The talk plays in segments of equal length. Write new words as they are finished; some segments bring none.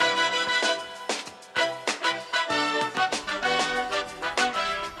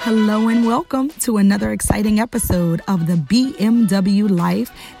Hello and welcome to another exciting episode of the BMW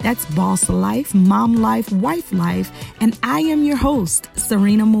Life. That's boss life, mom life, wife life. And I am your host,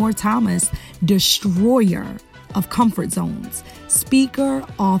 Serena Moore Thomas, destroyer of comfort zones, speaker,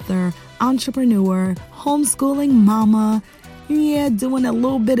 author, entrepreneur, homeschooling mama. Yeah, doing a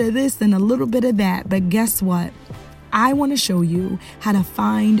little bit of this and a little bit of that. But guess what? I want to show you how to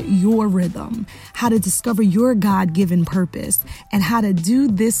find your rhythm, how to discover your God-given purpose, and how to do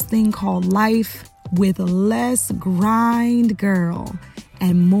this thing called life with less grind, girl,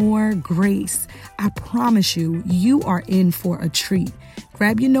 and more grace. I promise you, you are in for a treat.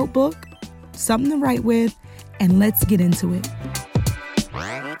 Grab your notebook, something to write with, and let's get into it.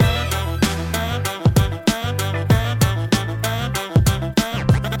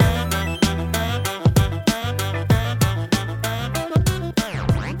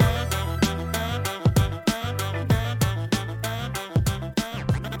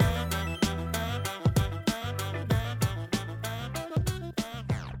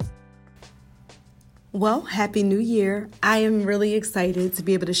 Well, Happy New Year. I am really excited to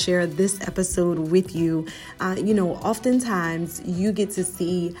be able to share this episode with you. Oftentimes you get to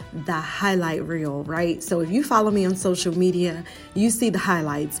see the highlight reel, right? So if you follow me on social media, you see the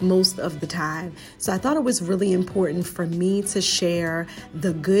highlights most of the time. So I thought it was really important for me to share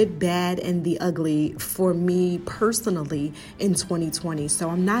the good, bad, and the ugly for me personally in 2020. So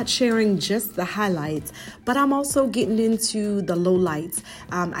I'm not sharing just the highlights, but I'm also getting into the lowlights.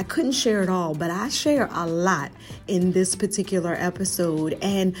 I couldn't share it all, but I share a lot in this particular episode,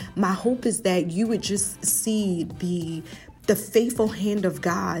 and my hope is that you would just see the faithful hand of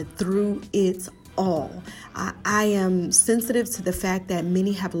God through it all. I am sensitive to the fact that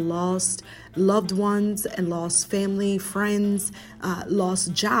many have lost loved ones and lost family, friends,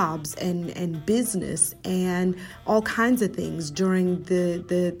 lost jobs and business and all kinds of things during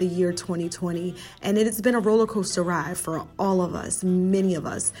the year 2020. And it has been a roller coaster ride for all of us, many of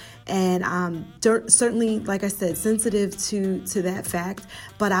us. And certainly, like I said, sensitive to that fact.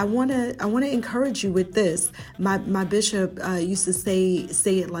 But I want to encourage you with this. My bishop used to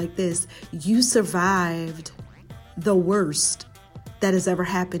say it like this: you survived the worst that has ever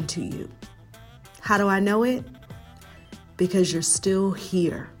happened to you. How do I know it? Because you're still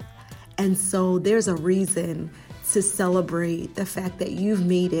here. And so there's a reason to celebrate the fact that you've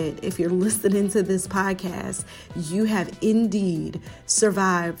made it. If you're listening to this podcast, you have indeed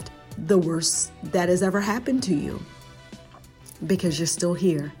survived the worst that has ever happened to you. Because you're still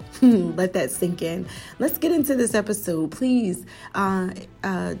here. Let that sink in. Let's get into this episode. Please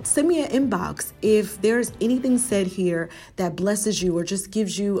send me an inbox if there's anything said here that blesses you or just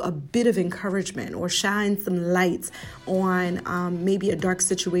gives you a bit of encouragement or shines some lights on maybe a dark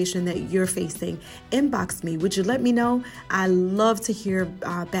situation that you're facing. Inbox me. Would you let me know? I love to hear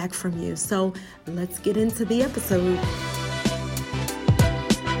back from you. So let's get into the episode.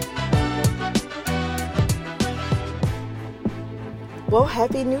 Well,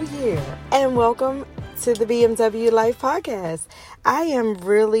 Happy New Year and welcome to the BMW Life Podcast. I am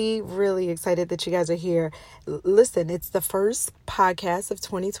really, really excited that you guys are here. Listen, it's the first podcast of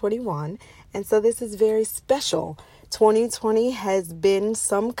 2021, and so this is very special. 2020 has been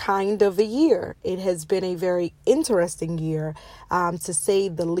some kind of a year. It has been a very interesting year, to say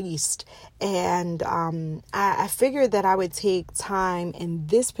the least. And I figured that I would take time in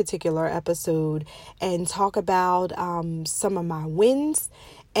this particular episode and talk about some of my wins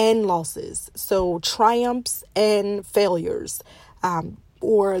and losses. So triumphs and failures,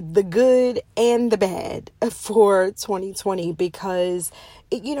 or the good and the bad for 2020, because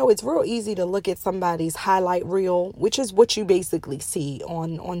it's real easy to look at somebody's highlight reel, which is what you basically see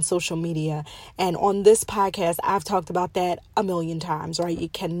on social media. And on this podcast, I've talked about that a million times, right? You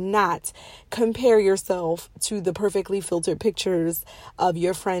cannot compare yourself to the perfectly filtered pictures of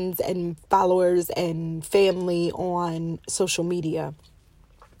your friends and followers and family on social media.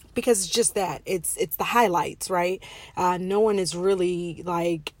 Because it's just that it's the highlights, right? No one is really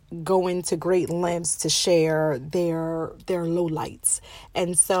like going to great lengths to share their lowlights.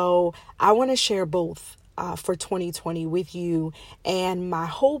 And so I want to share both for 2020 with you. And my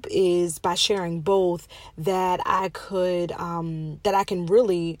hope is by sharing both that I can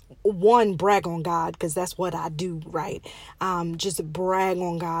really, one, brag on God, because that's what I do, right? Just brag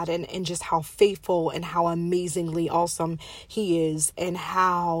on God and just how faithful and how amazingly awesome He is, and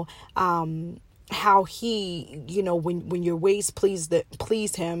how how he, when your ways please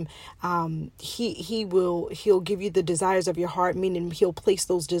him, he'll give you the desires of your heart, meaning he'll place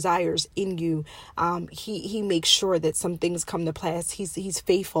those desires in you. He makes sure that some things come to pass. He's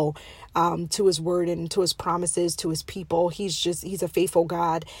faithful to his word and to his promises to his people. He's a faithful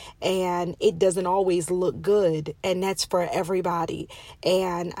God, and it doesn't always look good, and that's for everybody.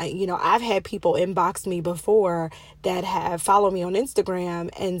 And I've had people inbox me before that have followed me on Instagram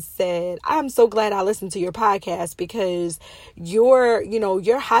and said, I'm so glad I listened to your podcast, because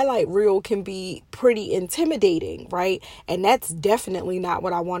your highlight reel can be pretty intimidating, right? And that's definitely not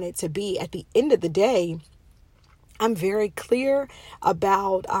what I want it to be. At the end of the day, I'm very clear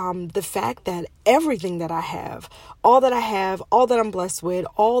about the fact that everything that I have, all that I'm blessed with,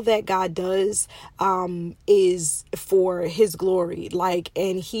 all that God does is for his glory,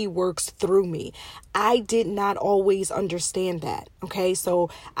 and he works through me. I did not always understand that. Okay, so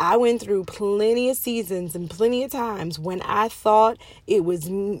I went through plenty of seasons and plenty of times when I thought it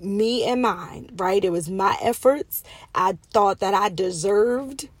was me and mine, right? It was my efforts. I thought that I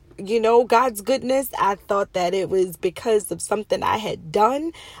deserved God's goodness. I thought that it was because of something I had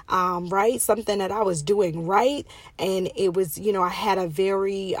done, right? Something that I was doing right. And it was, I had a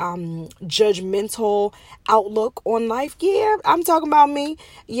very judgmental outlook on life. Yeah, I'm talking about me.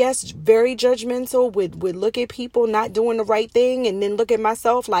 Yes, very judgmental, would look at people not doing the right thing and then look at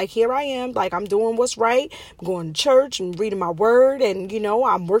myself like, here I am, like I'm doing what's right. I'm going to church and reading my word, and,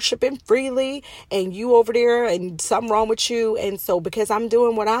 I'm worshiping freely, and you over there and something wrong with you. And so because I'm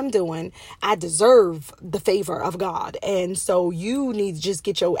doing what I'm doing, I deserve the favor of God. And so you need to just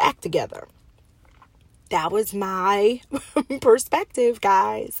get your act together. That was my perspective,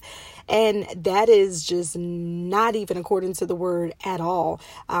 guys. And that is just not even according to the word at all.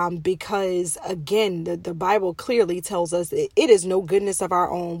 Because again, the Bible clearly tells us it is no goodness of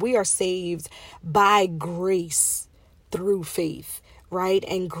our own. We are saved by grace through faith. Right?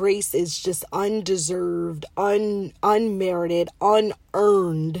 And grace is just undeserved, unmerited,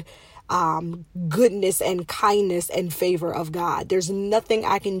 unearned goodness and kindness and favor of God. There's nothing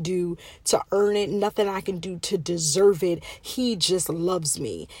I can do to earn it, nothing I can do to deserve it. He just loves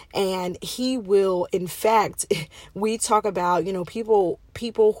me, and he will, in fact, we talk about,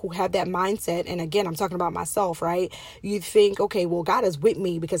 people who have that mindset. And again, I'm talking about myself, right? You think, okay, well, God is with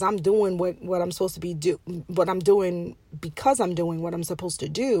me because I'm doing what I'm supposed to be what I'm doing because I'm doing what I'm supposed to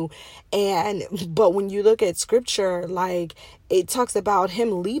do. But when you look at scripture, it talks about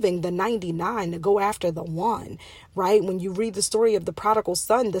him leaving the 99 to go after the one, right? When you read the story of the prodigal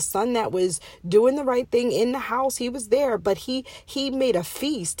son, the son that was doing the right thing in the house, he was there, but he made a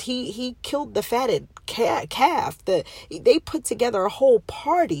feast. He killed the fatted calf. They put together a whole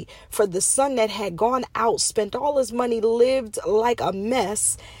party for the son that had gone out, spent all his money, lived like a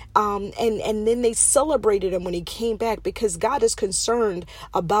mess. And then they celebrated him when he came back, because God is concerned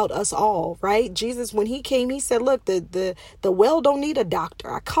about us all, right? Jesus, when he came, he said, look, the well don't need a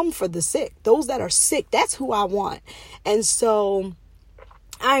doctor. I come for the sick. Those that are sick, that's who I want. And so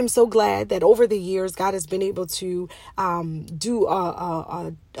I'm so glad that over the years, God has been able to do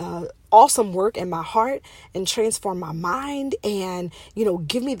awesome work in my heart and transform my mind and,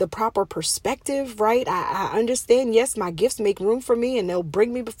 give me the proper perspective, right? I understand, yes, my gifts make room for me and they'll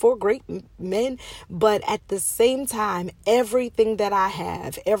bring me before great men. But at the same time, everything that I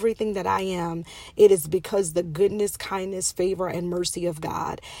have, everything that I am, it is because the goodness, kindness, favor, and mercy of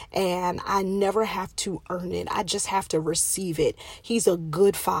God. And I never have to earn it. I just have to receive it. He's a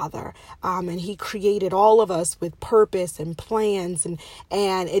good Father. And he created all of us with purpose and plans,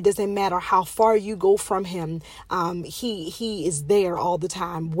 and it doesn't matter how far you go from him. He is there all the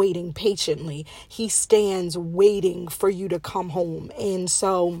time, waiting patiently. He stands waiting for you to come home. And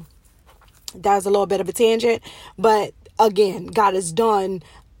so that's a little bit of a tangent, but again, God has done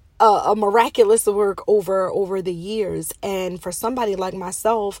a miraculous work over the years. And for somebody like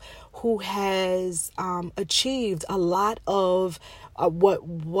myself who has achieved a lot of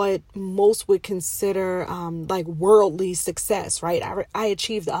what most would consider like worldly success, right? I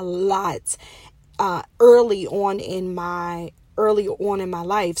achieved a lot early on in my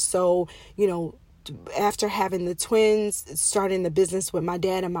life. So, after having the twins, starting the business with my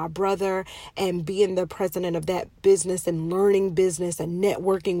dad and my brother, and being the president of that business and learning business and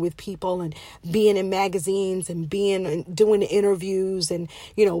networking with people and being in magazines and doing interviews and,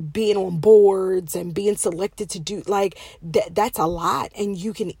 being on boards and being selected to do that's a lot. And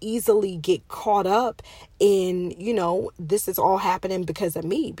you can easily get caught up in, this is all happening because of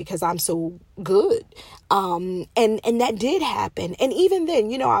me, because I'm so good. And that did happen. And even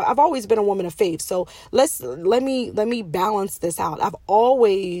then, I've always been a woman of faith. So let me balance this out. I've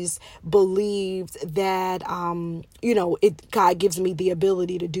always believed that, God gives me the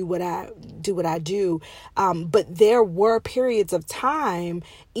ability to do what I do. But there were periods of time,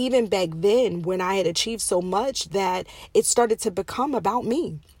 even back then, when I had achieved so much that it started to become about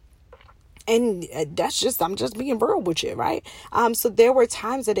me. And I'm just being real with you, right? So there were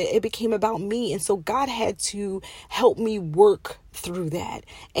times that it became about me. And so God had to help me work through that.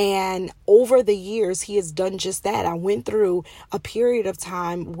 And over the years, he has done just that. I went through a period of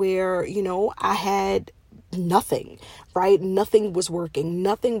time where, I had nothing, right? Nothing was working.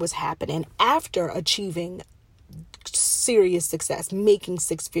 Nothing was happening after achieving serious success, making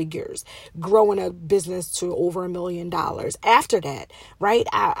six figures, growing a business to over $1 million. After that, right,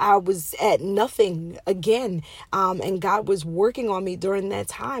 I was at nothing again. And God was working on me during that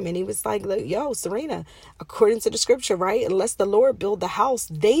time. And he was like, yo, Serena, according to the scripture, right, unless the Lord build the house,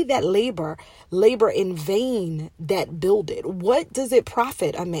 they that labor in vain that build it. What does it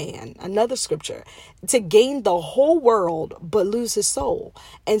profit a man? Another scripture, to gain the whole world, but lose his soul.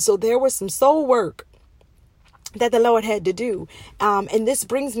 And so there was some soul work that the Lord had to do. And this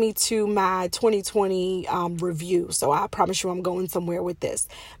brings me to my 2020 review. So I promise you I'm going somewhere with this,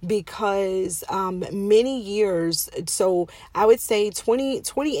 because many years, so I would say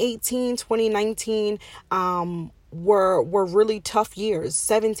 2018, 2019, were really tough years.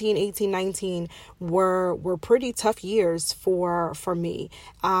 17, 18, 19 were pretty tough years for me.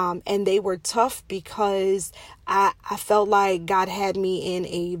 And they were tough because I felt like God had me in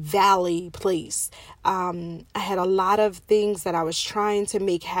a valley place. I had a lot of things that I was trying to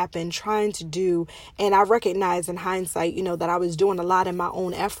make happen, trying to do. And I recognize in hindsight, that I was doing a lot in my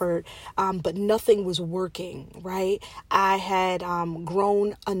own effort, but nothing was working, right? I had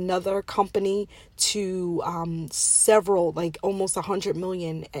grown another company to several, like almost 100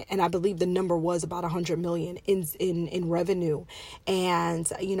 million. And I believe the number was about 100 million in revenue.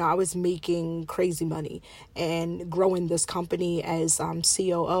 And, I was making crazy money and growing this company as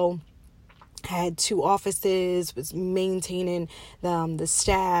COO. Had 2 offices, was maintaining the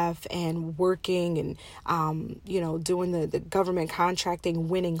staff and working and, doing the government contracting,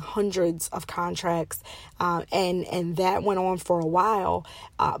 winning hundreds of contracts. And that went on for a while.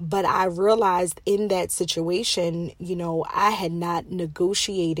 But I realized in that situation, I had not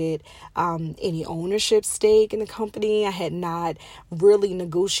negotiated any ownership stake in the company. I had not really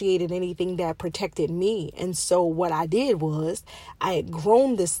negotiated anything that protected me. And so what I did was I had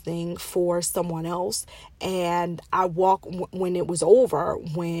grown this thing for someone else, and I when it was over,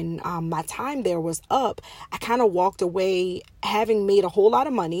 when my time there was up, I kind of walked away having made a whole lot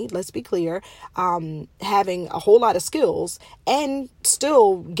of money, let's be clear, having a whole lot of skills, and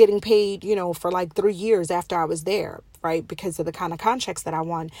still getting paid, for like 3 years after I was there, right? Because of the kind of contracts that I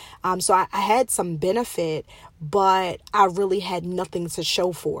won. So I had some benefit, but I really had nothing to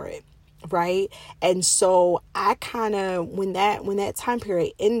show for it. Right. And so I kind of, when that time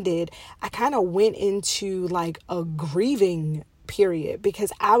period ended, I kind of went into like a grieving period,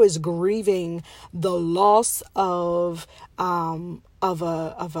 because I was grieving the loss of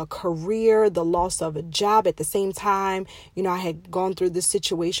a career, the loss of a job. At the same time, I had gone through this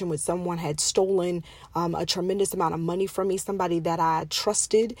situation where someone had stolen a tremendous amount of money from me, somebody that I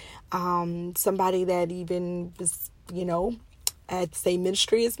trusted, somebody that even was, at the same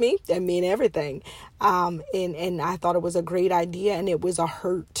ministry as me. I mean, everything. And I thought it was a great idea, and it was a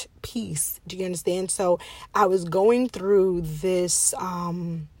hurt piece. Do you understand? So I was going through this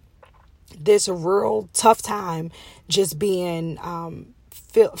real tough time, just being,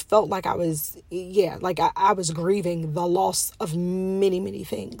 felt like I was, I was grieving the loss of many, many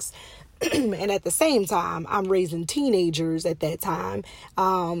things. And at the same time, I'm raising teenagers at that time,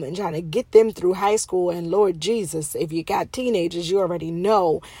 and trying to get them through high school. And Lord Jesus, if you got teenagers, you already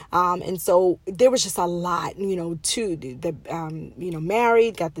know. And so there was just a lot,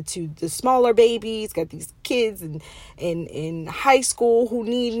 married, got the smaller babies, got these kids in high school who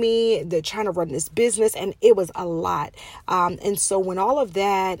need me. They're trying to run this business, and it was a lot. And so when all of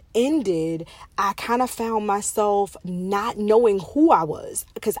that ended, I kind of found myself not knowing who I was,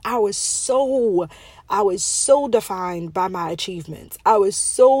 because I was so defined by my achievements. I was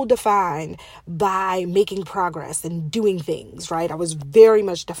so defined by making progress and doing things, right? I was very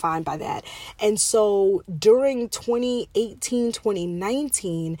much defined by that. And so during 2018,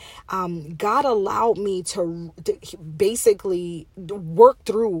 2019, God allowed me to to basically work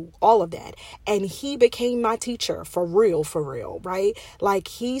through all of that. And he became my teacher for real, right? Like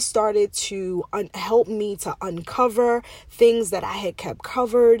he started to help me to uncover things that I had kept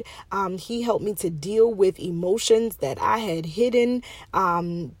covered. He helped me to deal with emotions that I had hidden,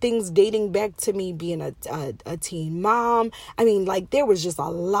 things dating back to me being a teen mom. I mean, like there was just a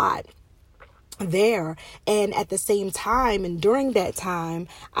lot there. And at the same time, and during that time,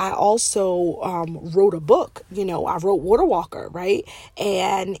 I also wrote a book. I wrote Water Walker, right?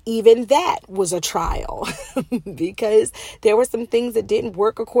 And even that was a trial because there were some things that didn't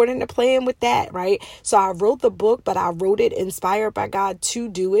work according to plan with that, right? So I wrote the book, but I wrote it inspired by God to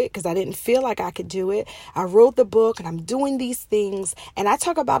do it because I didn't feel like I could do it. I wrote the book and I'm doing these things. And I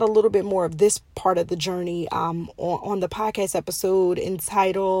talk about a little bit more of this part of the journey on the podcast episode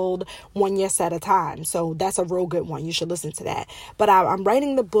entitled One Yes at a Time. So that's a real good one. You should listen to that. But I'm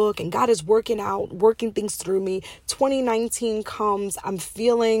writing the book and God is working things through me. 2019 comes. I'm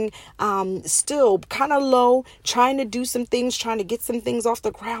feeling still kind of low, trying to do some things, trying to get some things off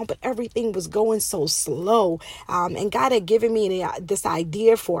the ground, but everything was going so slow. And God had given me this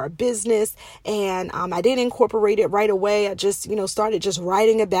idea for a business, and I didn't incorporate it right away. I just, started just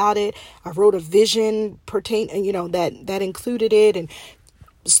writing about it. I wrote a vision that included it, and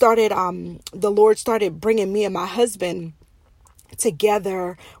the Lord started bringing me and my husband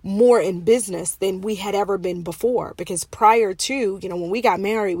together more in business than we had ever been before, because prior to, when we got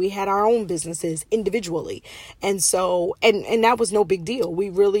married, we had our own businesses individually. And so, and that was no big deal. We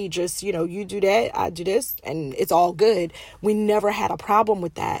really just, you do that, I do this, and it's all good. We never had a problem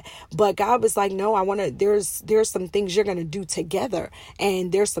with that. But God was like, no, there's some things you're going to do together,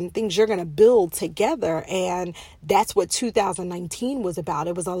 and there's some things you're going to build together. And that's what 2019 was about.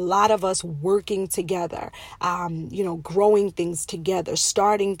 It was a lot of us working together, growing things together,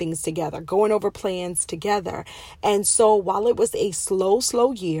 starting things together, going over plans together. And so while it was a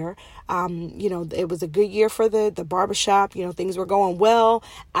slow year, it was a good year for the barbershop, things were going well.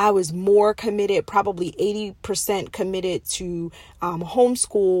 I was more committed, probably 80% committed to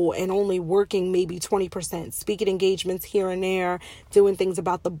homeschool, and only working maybe 20%, speaking engagements here and there, doing things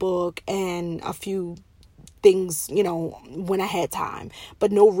about the book and a few things, when I had time,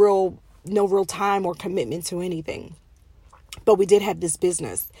 but no real time or commitment to anything. But we did have this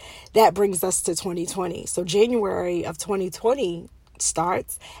business. That brings us to 2020. So January of 2020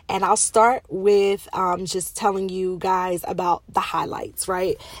 starts, and I'll start with just telling you guys about the highlights,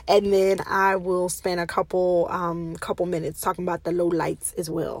 right? And then I will spend a couple minutes talking about the lowlights as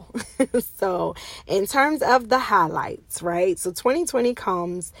well. So in terms of the highlights, right? So 2020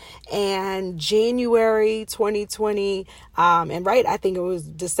 comes, and January 2020, and right, I think it was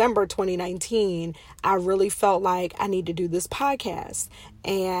December 2019, I really felt like I need to do this podcast,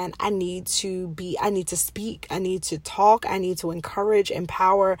 and I need to speak, I need to talk, I need to encourage,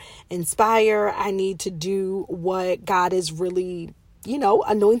 empower, inspire. I need to do what God is really,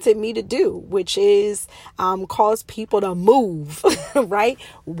 anointed me to do, which is cause people to move, right?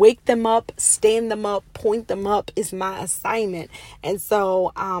 Wake them up, stand them up, point them up is my assignment. And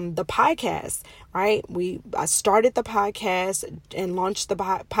so the podcast, right? I started the podcast and launched the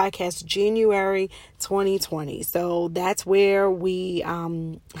podcast January 2020. So that's where we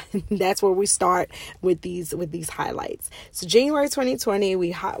start with these highlights. So January 2020,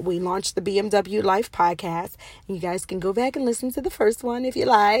 we launched the BMW Life podcast. And you guys can go back and listen to the first one if you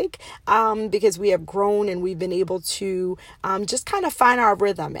like, because we have grown and we've been able to just kind of find our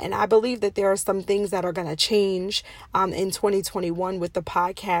rhythm. And I believe that there are some things that are going to change in 2021 with the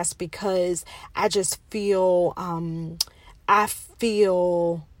podcast, because I just feel, I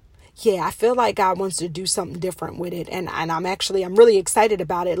feel like God wants to do something different with it. And I'm really excited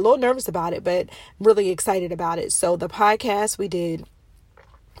about it, a little nervous about it, but really excited about it. So the podcast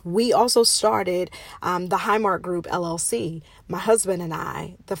we also started the Highmark Group LLC, my husband and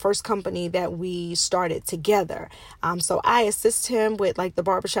I, the first company that we started together. So I assist him with like the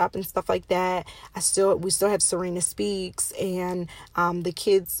barbershop and stuff like that. We still have Serena Speaks, and the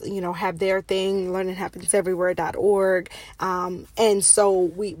kids, have their thing, learninghappенseverywhere.org. And so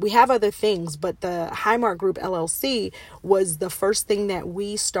we have other things, but the Highmark Group LLC was the first thing that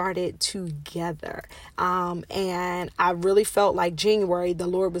we started together. And I really felt like January, the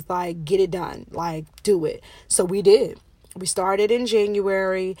Lord was like, get it done, like do it. So we did. We started in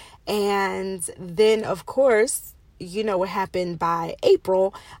January, and then of course, what happened by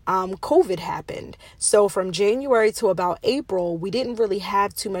April, COVID happened. So from January to about April, we didn't really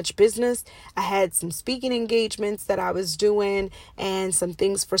have too much business. I had some speaking engagements that I was doing and some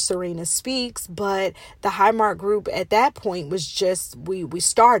things for Serena Speaks, but the Highmark Group at that point was just, we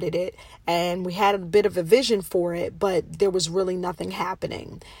started it and we had a bit of a vision for it, but there was really nothing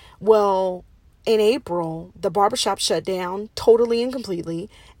happening. Well, in April, the barbershop shut down totally and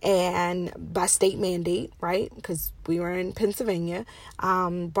completely, and by state mandate, right? Because we were in Pennsylvania,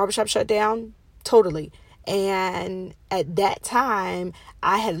 barbershop shut down totally. And at that time,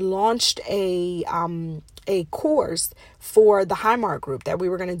 I had launched a course for the Highmark Group that we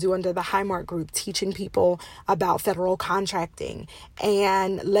were going to do under the Highmark Group, teaching people about federal contracting.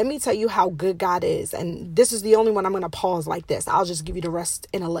 And let me tell you how good God is. And this is the only one I'm going to pause like this. I'll just give you the rest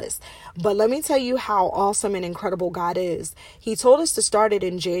in a list. But let me tell you how awesome and incredible God is. He told us to start it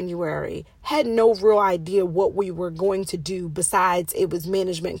in January. Had no real idea what we were going to do besides it was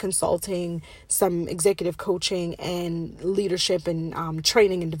management consulting, some executive coaching, and leadership and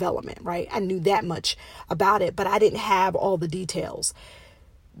training and development, right? I knew that much about it, but I didn't have all the details.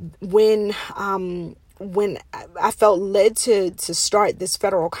 When I felt led to start this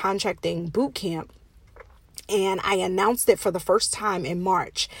federal contracting boot camp, and I announced it for the first time in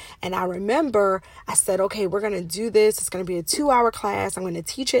March. And I remember I said, okay, we're going to do this. It's going to be a 2-hour class. I'm going to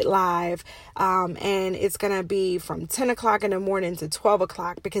teach it live. And it's going to be from 10 o'clock in the morning to 12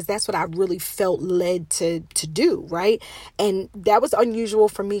 o'clock, because that's what I really felt led to do. Right. And that was unusual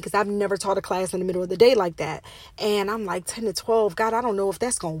for me because I've never taught a class in the middle of the day like that. And I'm like, 10 to 12, God, I don't know if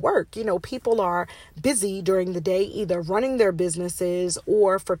that's going to work. People are busy during the day, either running their businesses,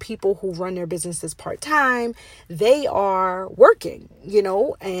 or for people who run their businesses part-time, they are working,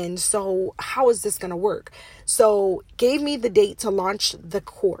 and so how is this going to work? So gave me the date to launch the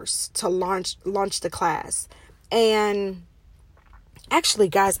course, to launch the class. And actually,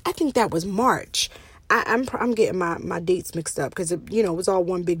 guys, I think that was March. I'm getting my dates mixed up because it was all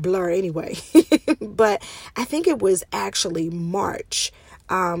one big blur anyway. But I think it was actually March.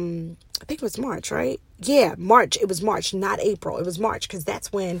 I think it was March, right? Yeah, March. It was March, not April. It was March, because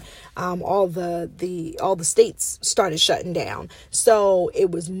that's when all the states started shutting down. So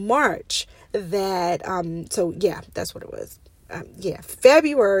it was March that. So yeah, that's what it was.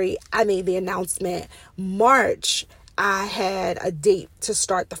 February I made the announcement. March I had a date to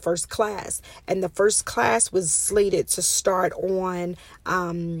start the first class, and the first class was slated to start on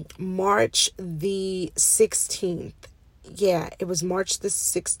March the 16th. Yeah, it was March the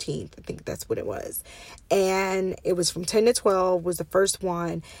 16th. I think that's what it was. And it was from 10 to 12 was the first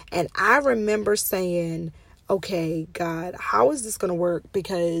one. And I remember saying, okay, God, how is this going to work?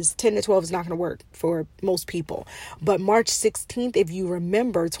 Because 10 to 12 is not going to work for most people. But March 16th, if you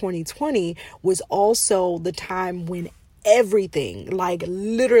remember, 2020 was also the time when everything, like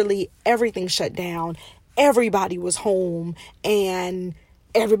literally everything shut down. Everybody was home and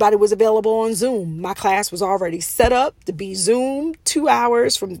everybody was available on Zoom. My class was already set up to be Zoom 2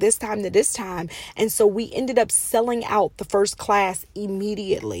 hours from this time to this time. And so we ended up selling out the first class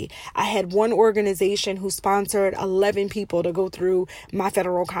immediately. I had one organization who sponsored 11 people to go through my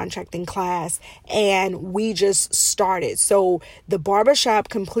federal contracting class, and we just started. So the barbershop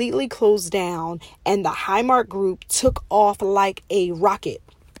completely closed down and the Highmark Group took off like a rocket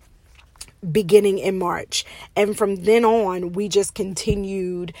beginning in March. And from then on, we just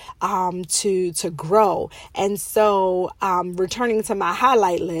continued to grow. And so returning to my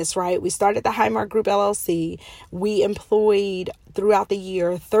highlight list, right? We started the Highmark Group LLC. We employed throughout the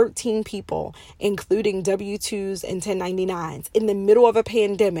year 13 people, including W-2s and 1099s, in the middle of a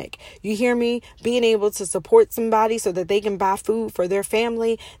pandemic. You hear me? Being able to support somebody so that they can buy food for their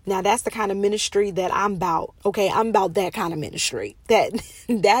family. Now that's the kind of ministry that I'm about. Okay, I'm about that kind of ministry.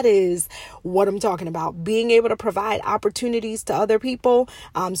 That is what I'm talking about. Being able to provide opportunities to other people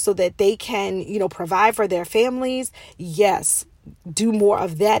so that they can, provide for their families. Yes. Do more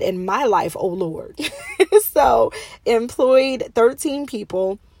of that in my life, oh Lord. So employed 13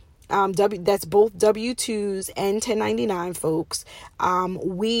 people. That's both W-2s and 1099 folks.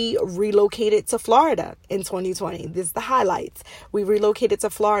 We relocated to Florida in 2020. This is the highlights. We relocated to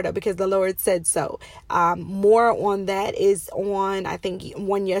Florida because the Lord said so. More on that is on, I think,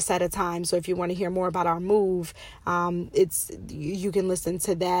 1 Yes at a Time. So if you want to hear more about our move, you can listen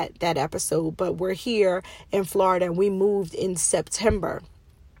to that episode. But we're here in Florida, and we moved in September.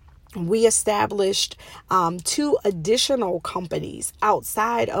 We established 2 additional companies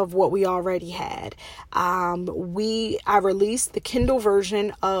outside of what we already had. I released the Kindle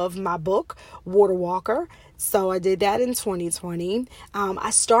version of my book, Water Walker, So I did that in 2020. I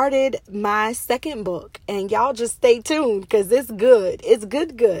started my second book, and y'all just stay tuned because it's good. It's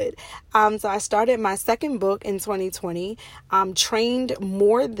good. So I started my second book in 2020. Trained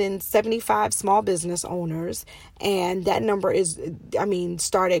more than 75 small business owners, and that number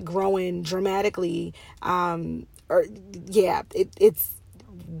started growing dramatically.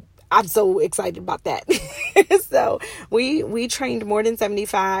 I'm so excited about that. So we trained more than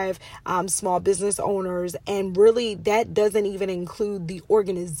 75 small business owners, and really that doesn't even include the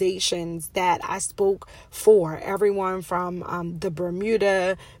organizations that I spoke for. Everyone from the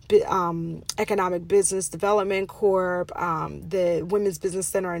Bermuda Economic Business Development Corp, the Women's Business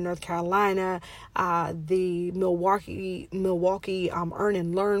Center in North Carolina, the Milwaukee Earn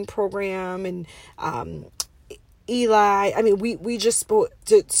and Learn program, and Eli. We just spoke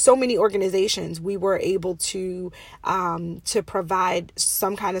to so many organizations. We were able to provide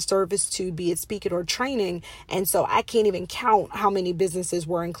some kind of service to, be it speaking or training. And so I can't even count how many businesses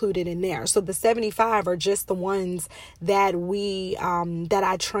were included in there. So the 75 are just the ones that that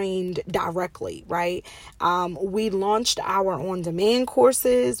I trained directly, right? We launched our on-demand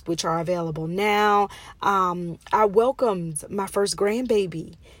courses, which are available now. I welcomed my first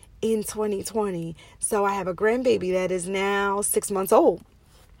grandbaby in 2020. So I have a grandbaby that is now 6 months old.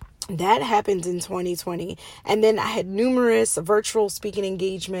 That happened in 2020. And then I had numerous virtual speaking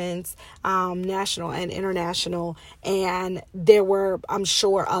engagements, national and international, and there were, I'm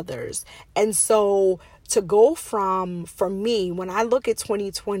sure, others. And so to go from, for me, when I look at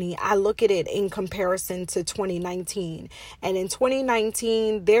 2020, I look at it in comparison to 2019. And in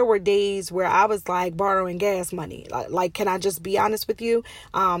 2019, there were days where I was like borrowing gas money. Like, can I just be honest with you?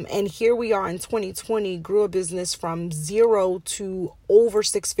 And here we are in 2020, grew a business from 0 to over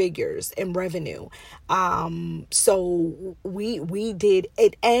 6 figures in revenue. So we did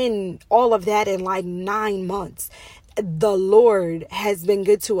it, and all of that in like 9 months. The Lord has been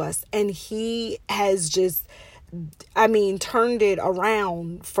good to us, and he has just, turned it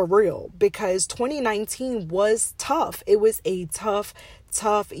around for real, because 2019 was tough. It was a tough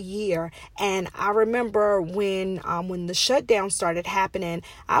year. And I remember when the shutdown started happening,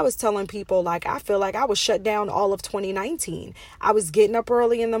 I was telling people, like, I feel like I was shut down all of 2019. I was getting up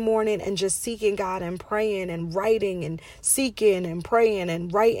early in the morning and just seeking God and praying and writing and seeking and praying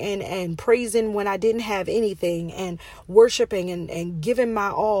and writing and praising when I didn't have anything, and worshiping and giving my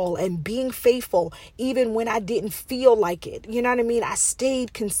all and being faithful even when I didn't feel like it. You know what I mean? I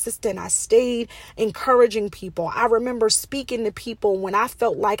stayed consistent. I stayed encouraging people. I remember speaking to people when I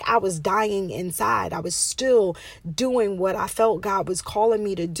felt like I was dying inside. I was still doing what I felt God was calling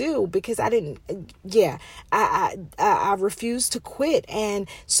me to do, because I refused to quit. And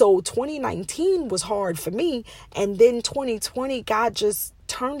so 2019 was hard for me. And then 2020, God just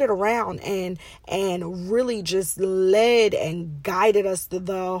turned it around and really just led and guided us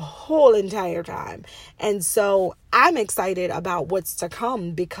the whole entire time. And so I'm excited about what's to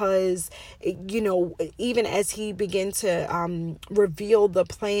come, because, even as he began to reveal the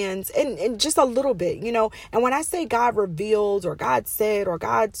plans and just a little bit, and when I say God revealed or God said or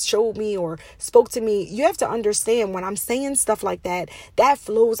God showed me or spoke to me, you have to understand, when I'm saying stuff like that, that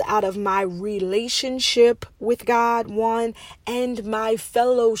flows out of my relationship with God, one, and my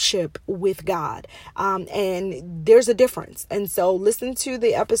fellowship with God. And there's a difference. And so listen to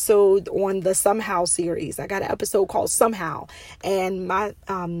the episode on the Somehow series. I got an episode called Somehow, and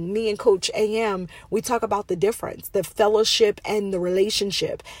me and Coach AM, we talk about the difference, the fellowship and the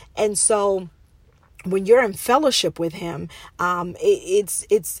relationship. And so when you're in fellowship with him, it's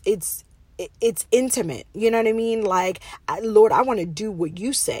intimate. You know what I mean? Like, Lord, I want to do what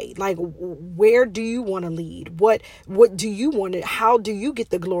you say. Like, where do you want to lead? What do you want to, how do you get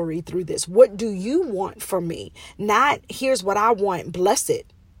the glory through this? What do you want from me? Not, here's what I want, bless it.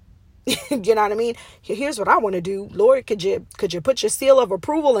 You know what I mean? Here's what I want to do. Lord, could you put your seal of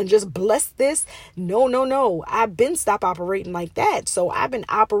approval and just bless this? No. I've been stopped operating like that. So I've been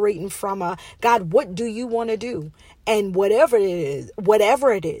operating from God, what do you want to do? And whatever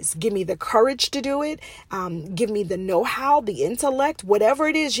it is, give me the courage to do it. Give me the know-how, the intellect, whatever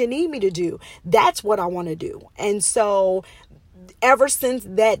it is you need me to do. That's what I want to do. And so ever since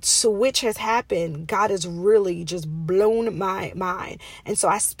that switch has happened, God has really just blown my mind. And so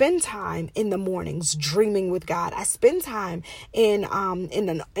I spend time in the mornings dreaming with God. I spend time in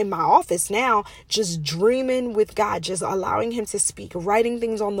my office now, just dreaming with God, just allowing him to speak, writing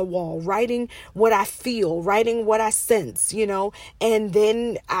things on the wall, writing what I feel, writing what I sense, and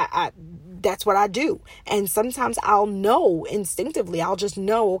then I that's what I do. And sometimes I'll know instinctively, I'll just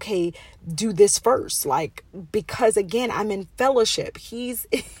know, okay, do this first. Like, because again, I'm in fellowship fellowship.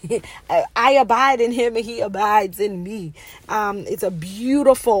 I abide in him and he abides in me. It's a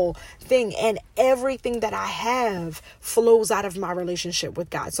beautiful thing. And everything that I have flows out of my relationship with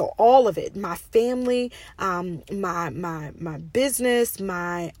God. So all of it, my family, my business,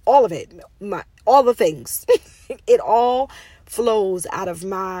 all of it, all the things, it all flows out of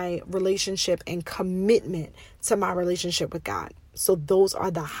my relationship and commitment to my relationship with God. So those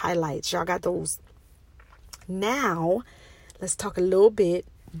are the highlights. Y'all got those. Now, let's talk a little bit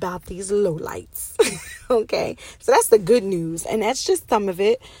about these lowlights. Okay, so that's the good news, and that's just some of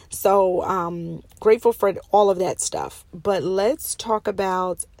it. So grateful for all of that stuff. But let's talk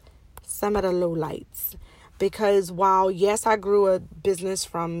about some of the lowlights. Because while, yes, I grew a business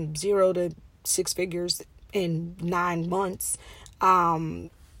from 0 to 6 figures in 9 months,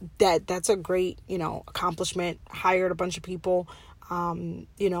 that's a great, accomplishment. Hired a bunch of people,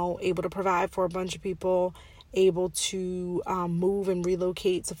 able to provide for a bunch of people, able to move and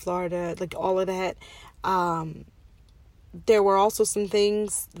relocate to Florida, like all of that. There were also some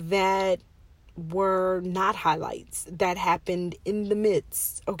things that were not highlights that happened in the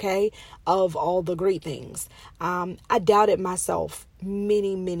midst, of all the great things. I doubted myself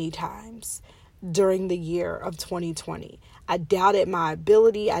many, many times during the year of 2020. I doubted my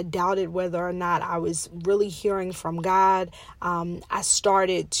ability. I doubted whether or not I was really hearing from God. I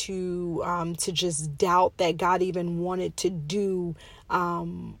started to just doubt that God even wanted to do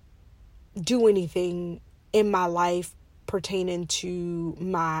anything in my life pertaining to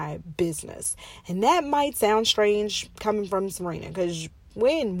my business. And that might sound strange coming from Serena, because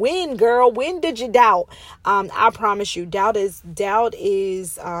when did you doubt? I promise you, doubt is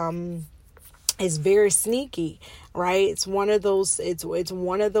very sneaky, right? It's one of those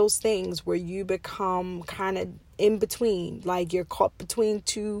things where you become kind of in between, like you're caught between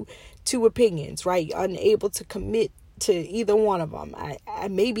two opinions, right? You're unable to commit to either one of them. I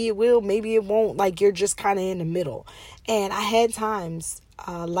maybe it will, maybe it won't. Like you're just kind of in the middle. And I had times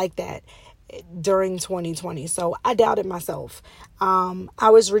like that during 2020. So I doubted myself. I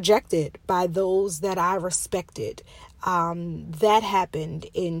was rejected by those that I respected. That happened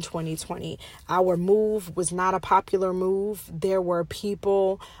in 2020. Our move was not a popular move. There were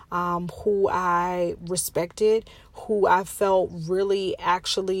people who I respected, who I felt really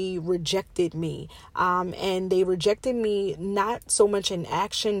actually rejected me. And they rejected me not so much in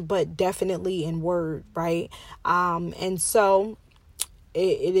action, but definitely in word, right? And so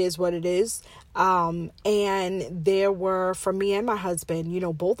it is what it is. And there were, for me and my husband,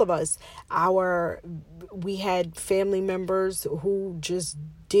 both of us, we had family members who just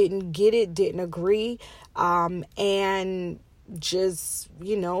didn't get it, didn't agree, and just,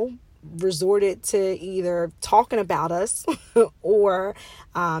 resorted to either talking about us or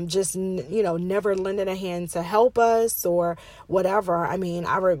just, never lending a hand to help us or whatever. I mean,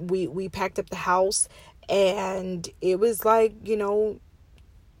 we packed up the house and it was like,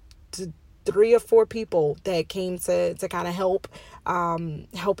 3 or 4 people that came to kind of help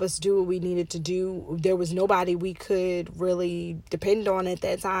us do what we needed to do. There was nobody we could really depend on at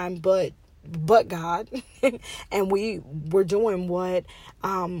that time, but God. And we were doing what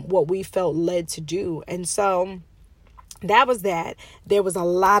we felt led to do. And so that was that. There was a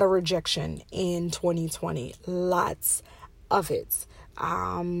lot of rejection in 2020, lots of it.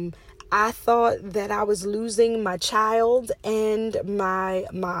 I thought that I was losing my child and my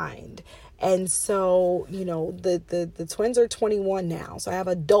mind. And so, the twins are 21 now. So I have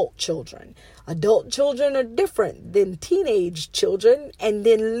adult children. Adult children are different than teenage children and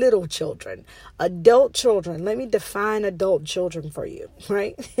then little children. Adult children, let me define adult children for you,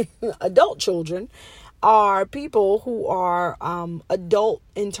 right? Adult children are people who are adult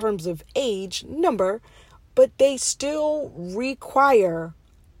in terms of age, number, but they still require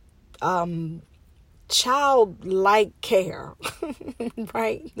childlike care,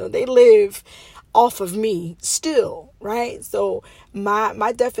 right? No, they live off of me still, right? So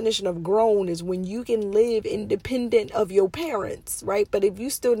my definition of grown is when you can live independent of your parents, right? But if you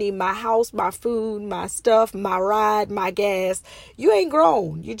still need my house, my food, my stuff, my ride, my gas, you ain't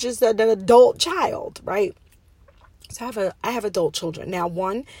grown. You're just an adult child, right? So I have adult children. Now,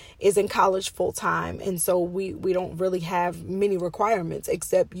 one is in college full time. And so we don't really have many requirements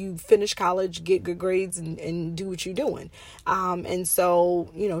except you finish college, get good grades and do what you're doing. And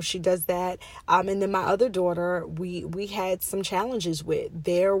so, she does that. And then my other daughter, we had some challenges with.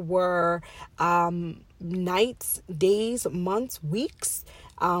 There were nights, days, months, weeks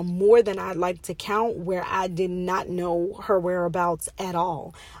more than I'd like to count, where I did not know her whereabouts at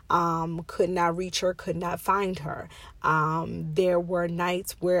all. Could not reach her, could not find her. There were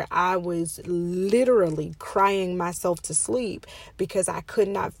nights where I was literally crying myself to sleep because I could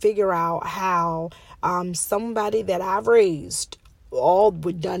not figure out how somebody that I've raised,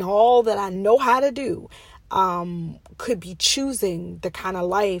 done all that I know how to do, could be choosing the kind of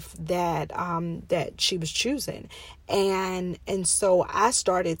life that she was choosing. And so I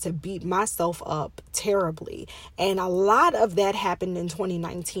started to beat myself up terribly. And a lot of that happened in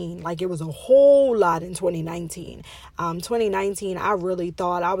 2019. Like, it was a whole lot in 2019. 2019, I really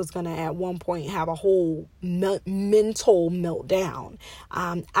thought I was going to at one point have a whole mental meltdown.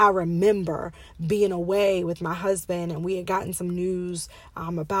 I remember being away with my husband, and we had gotten some news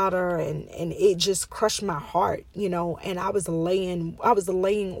about her, and it just crushed my heart, and I was laying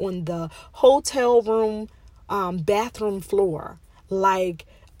on the hotel room bathroom floor, like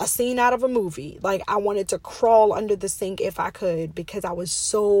a scene out of a movie. Like, I wanted to crawl under the sink if I could, because I was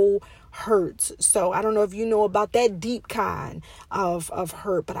so hurt. So I don't know if you know about that deep kind of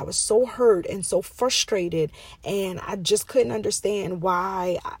hurt, but I was so hurt and so frustrated, and I just couldn't understand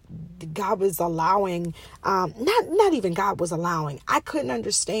why God was allowing, not even God was allowing. I couldn't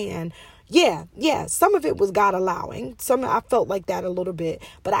understand. Yeah, some of it was God allowing. I felt like that a little bit,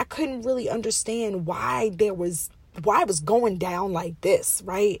 but I couldn't really understand why it was going down like this,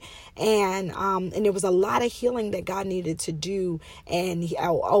 right? And there was a lot of healing that God needed to do, and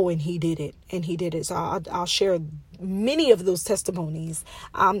he did it. So I'll share many of those testimonies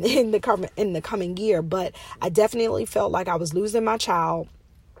in the coming year. But I definitely felt like I was losing my child,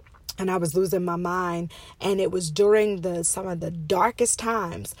 and I was losing my mind. And it was during some of the darkest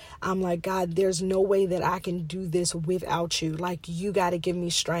times. I'm like, God, there's no way that I can do this without you. Like, you got to give me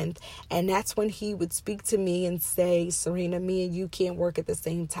strength. And that's when he would speak to me and say, Serena, me and you can't work at the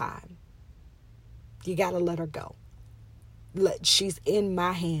same time. You got to let her go. She's in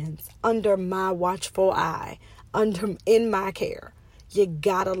my hands, under my watchful eye, in my care. You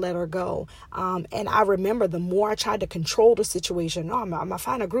gotta let her go. And I remember the more I tried to control the situation, I'm gonna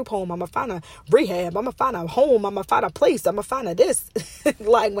find a group home, I'm gonna find a rehab, I'm gonna find a home, I'm gonna find a place, I'm gonna find a this.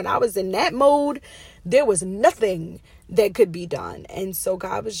 Like, when I was in that mode, there was nothing that could be done. And so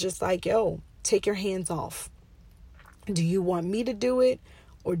God was just like, yo, take your hands off. Do you want me to do it,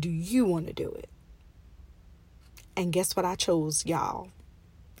 or do you want to do it? And guess what I chose, y'all?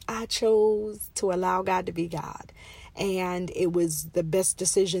 I chose to allow God to be God. And it was the best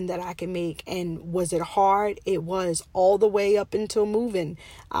decision that I could make. And was it hard? It was, all the way up until moving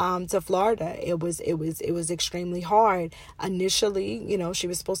to Florida. It was extremely hard. Initially, she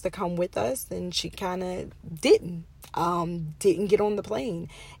was supposed to come with us, and she kind of didn't get on the plane.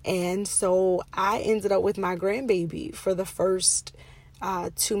 And so I ended up with my grandbaby for the first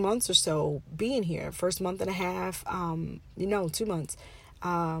 2 months or so being here. First month and a half, 2 months.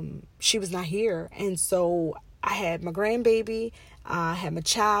 She was not here. And so I had my grandbaby, I had my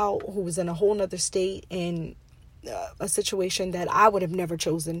child who was in a whole nother state, in a situation that I would have never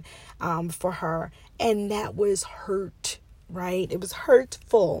chosen for her. And that was hurt, right? It was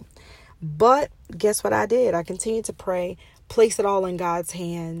hurtful. But guess what I did? I continued to pray, place it all in God's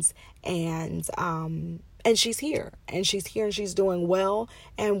hands, and she's here, and she's doing well.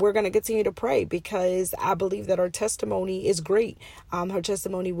 And we're going to continue to pray, because I believe that her testimony is great. Her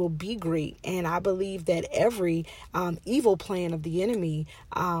testimony will be great. And I believe that every evil plan of the enemy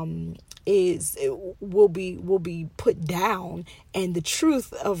will be put down, and the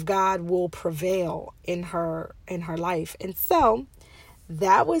truth of God will prevail in her life. And so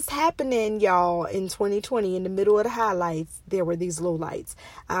that was happening, y'all, in 2020. In the middle of the highlights, there were these lowlights.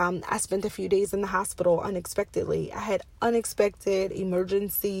 I spent a few days in the hospital unexpectedly. I had unexpected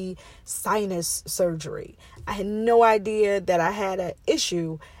emergency sinus surgery. I had no idea that I had an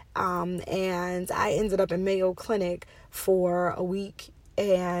issue. And I ended up in Mayo Clinic for a week.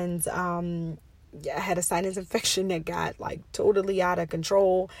 And I had a sinus infection that got totally out of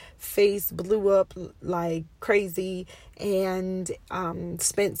control. Face blew up like crazy, and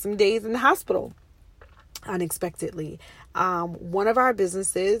spent some days in the hospital unexpectedly. One of our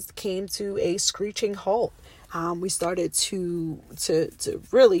businesses came to a screeching halt. We started to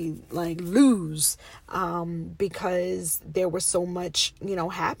really lose because there was so much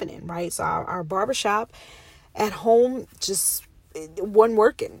happening, right? So our barbershop at home it wasn't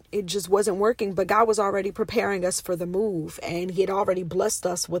working. It just wasn't working. But God was already preparing us for the move, and He had already blessed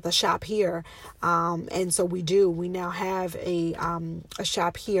us with a shop here. And so we now have a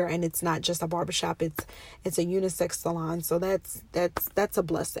shop here, and it's not just a barbershop. It's a unisex salon. So that's a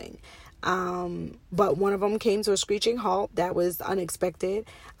blessing. But one of them came to a screeching halt. That was unexpected.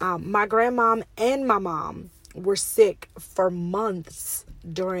 My grandmom and my mom were sick for months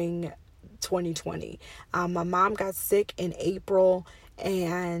during 2020. My mom got sick in April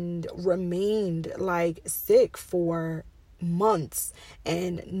and remained sick for months,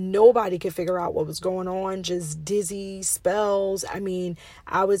 and nobody could figure out what was going on. Just dizzy spells. I mean,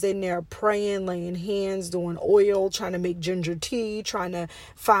 I was in there praying, laying hands, doing oil, trying to make ginger tea, trying to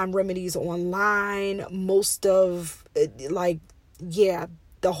find remedies online. Most of the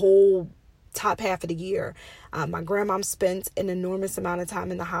whole top half of the year. My grandmom spent an enormous amount of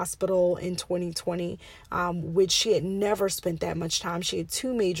time in the hospital in 2020, which she had never spent that much time. She had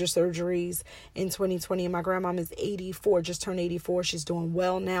 2 major surgeries in 2020, and my grandmom is 84, just turned 84. She's doing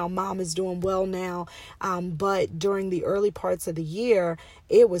well now. Mom is doing well now. But during the early parts of the year,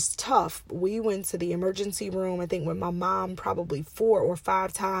 it was tough. We went to the emergency room, I think with my mom, probably 4 or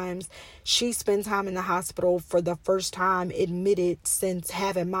 5 times. She spent time in the hospital for the first time admitted since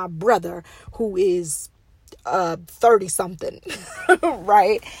having my brother, who is 30 something,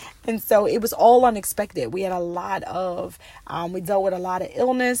 right? And so it was all unexpected. We had we dealt with a lot of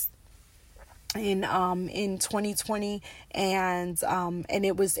illness in 2020, and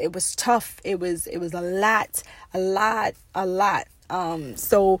it was tough. It was a lot.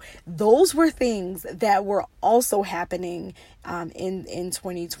 So those were things that were also happening in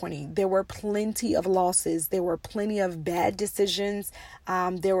 2020. There were plenty of losses. There were plenty of bad decisions.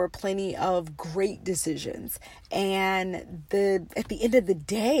 There were plenty of great decisions. And at the end of the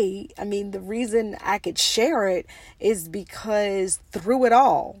day, I mean, the reason I could share it is because through it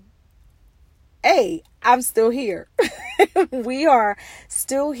all, I'm still here. We are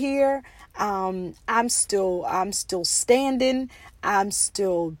still here. I'm still standing. I'm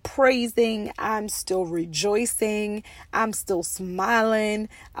still praising. I'm still rejoicing. I'm still smiling.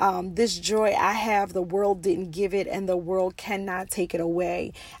 This joy I have, the world didn't give it, and the world cannot take it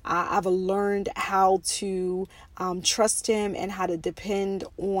away. I've learned how to trust him and how to depend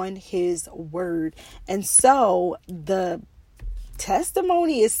on his word. And so the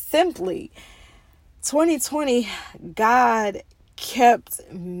testimony is simply 2020, God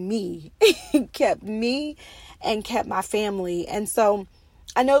kept me, kept me and kept my family. And so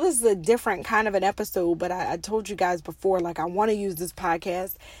I know this is a different kind of an episode, but I told you guys before, I want to use this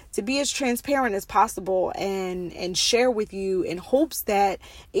podcast to be as transparent as possible and share with you in hopes that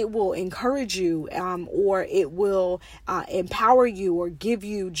it will encourage you, or it will empower you, or give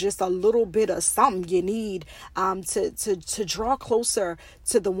you just a little bit of something you need to draw closer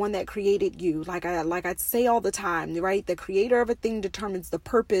to the one that created you. Like I say all the time, right? The creator of a thing determines the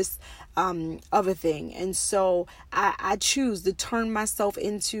purpose of a thing. And so I choose to turn myself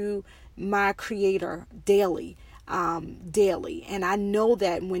into my creator daily. And I know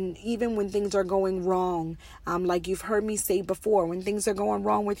that even when things are going wrong, like you've heard me say before, when things are going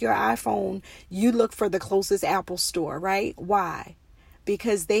wrong with your iPhone, you look for the closest Apple store, right? Why?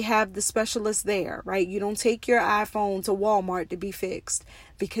 Because they have the specialist there, right? You don't take your iPhone to Walmart to be fixed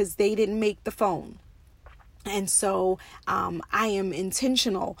because they didn't make the phone. And so I am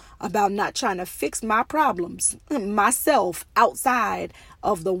intentional about not trying to fix my problems myself outside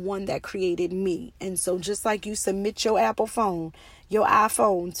of the one that created me. And so just like you submit your iPhone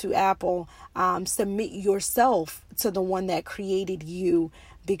to Apple, submit yourself to the one that created you,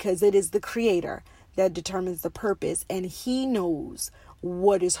 because it is the creator that determines the purpose, and he knows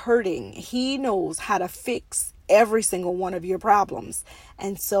what is hurting. He knows how to fix every single one of your problems.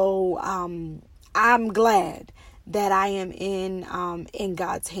 And so I'm glad that I am in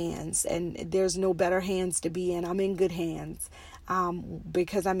God's hands, and there's no better hands to be in. I'm in good hands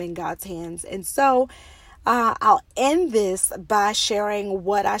because I'm in God's hands. And so I'll end this by sharing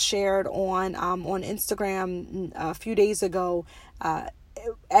what I shared on Instagram a few days ago.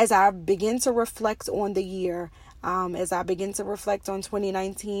 As I begin to reflect on the year, as I begin to reflect on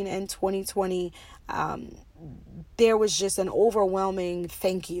 2019 and 2020, there was just an overwhelming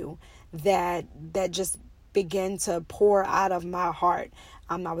thank you that just began to pour out of my heart.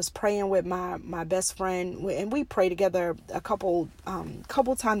 I was praying with my best friend, and we pray together a couple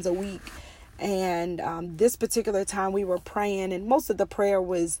times a week. And this particular time we were praying, and most of the prayer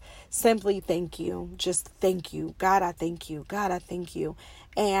was simply thank you. Just thank you. God, I thank you. God, I thank you.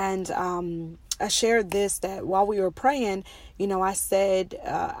 And I shared this, that while we were praying, I said,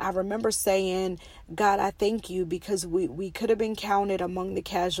 I remember saying, God, I thank you, because we could have been counted among the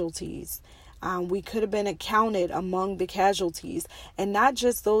casualties. We could have been counted among the casualties, and not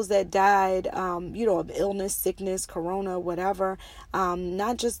just those that died, of illness, sickness, corona, whatever.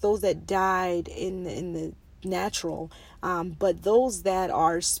 Not just those that died in the natural, but those that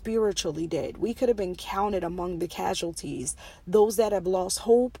are spiritually dead. We could have been counted among the casualties, those that have lost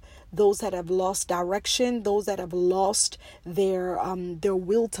hope, those that have lost direction, those that have lost their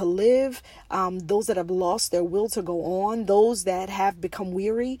will to live, those that have lost their will to go on, those that have become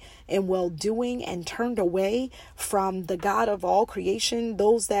weary in well-doing and turned away from the God of all creation.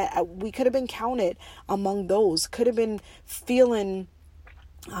 Those that we could have been counted among those, could have been feeling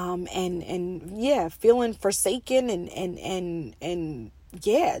feeling forsaken and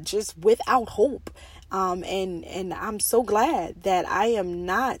just without hope. And I'm so glad that I am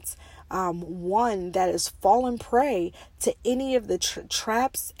not one that has fallen prey to any of the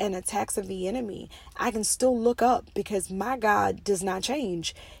traps and attacks of the enemy. I can still look up because my God does not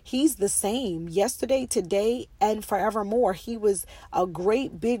change. He's the same yesterday, today, and forevermore. He was a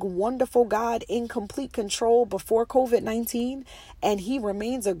great, big, wonderful God in complete control before COVID-19. And he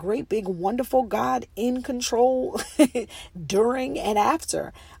remains a great, big, wonderful God in control during and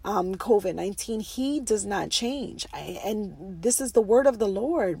after COVID-19. He does not change. And this is the word of the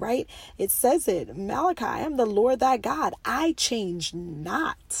Lord, right? It says it, Malachi, I am the Lord thy God. I change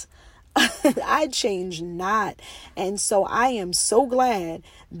not. I change not. And so I am so glad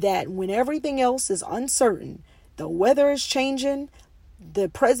that when everything else is uncertain, the weather is changing, the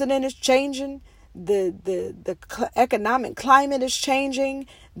president is changing, the economic climate is changing,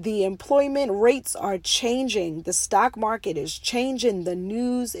 the employment rates are changing, the stock market is changing, the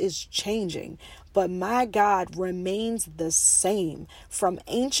news is changing. But my God remains the same from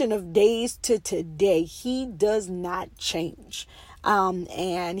ancient of days to today. He does not change.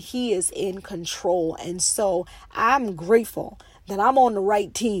 And he is in control. And so I'm grateful that I'm on the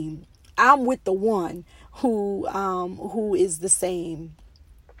right team. I'm with the one who is the same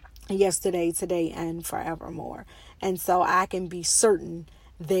yesterday, today, and forevermore. And so I can be certain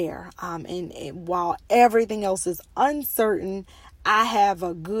there. And while everything else is uncertain, I have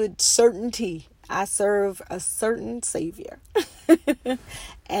a good certainty. I serve a certain Savior.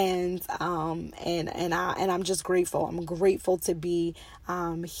 and I'm just grateful. I'm grateful to be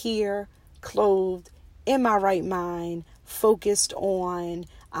here, clothed, in my right mind, focused on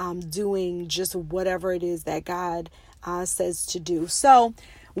doing just whatever it is that God says to do. So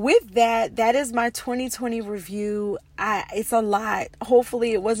with that is my 2020 review. It's a lot.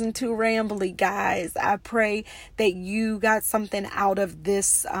 Hopefully it wasn't too rambly, guys. I pray that you got something out of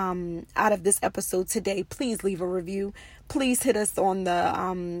this episode today. Please leave a review. Please hit us on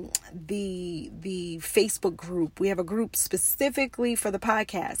the Facebook group. We have a group specifically for the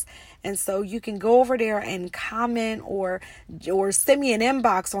podcast. And so you can go over there and comment or send me an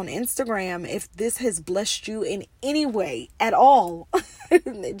inbox on Instagram if this has blessed you in any way at all.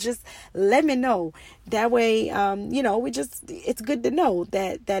 Just let me know. That way, it's good to know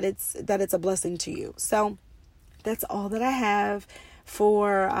that it's a blessing to you. So that's all that I have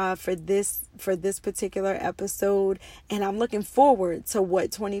for this particular episode, and I'm looking forward to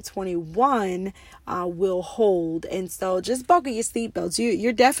what 2021 will hold. And so just buckle your seatbelts.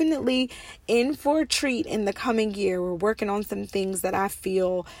 You're definitely in for a treat in the coming year. We're working on some things that I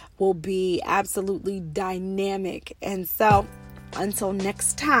feel will be absolutely dynamic. And so until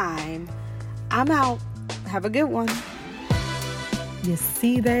next time, I'm out. Have a good one. You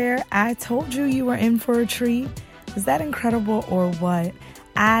see there? I told you were in for a treat. Is that incredible or what?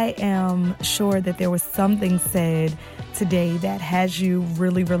 I am sure that there was something said today that has you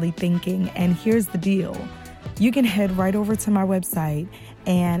really, really thinking. And here's the deal. You can head right over to my website,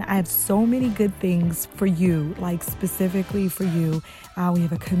 and I have so many good things for you, like specifically for you. We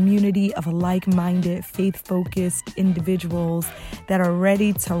have a community of like-minded, faith-focused individuals that are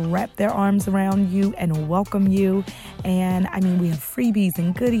ready to wrap their arms around you and welcome you. And we have freebies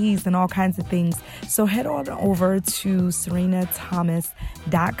and goodies and all kinds of things. So head on over to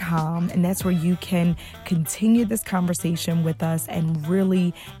serenathomas.com, and that's where you can continue this conversation with us and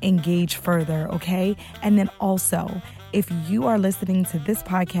really engage further, okay? And then also, if you are listening to this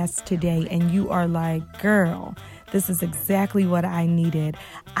podcast today and you are like, girl, this is exactly what I needed.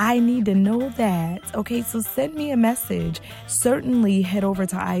 I need to know that. Okay, so send me a message. Certainly head over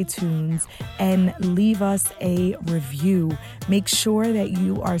to iTunes and leave us a review. Make sure that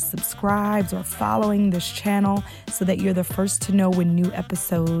you are subscribed or following this channel so that you're the first to know when new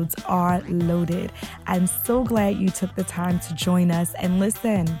episodes are loaded. I'm so glad you took the time to join us. And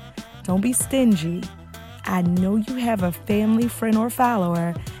listen, don't be stingy. I know you have a family, friend, or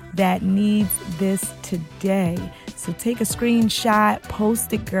follower that needs this today. So take a screenshot,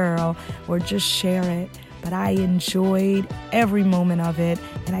 post it, girl, or just share it. But I enjoyed every moment of it,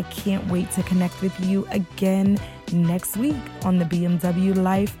 and I can't wait to connect with you again next week on the BMW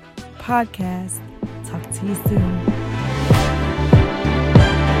Life Podcast. Talk to you soon.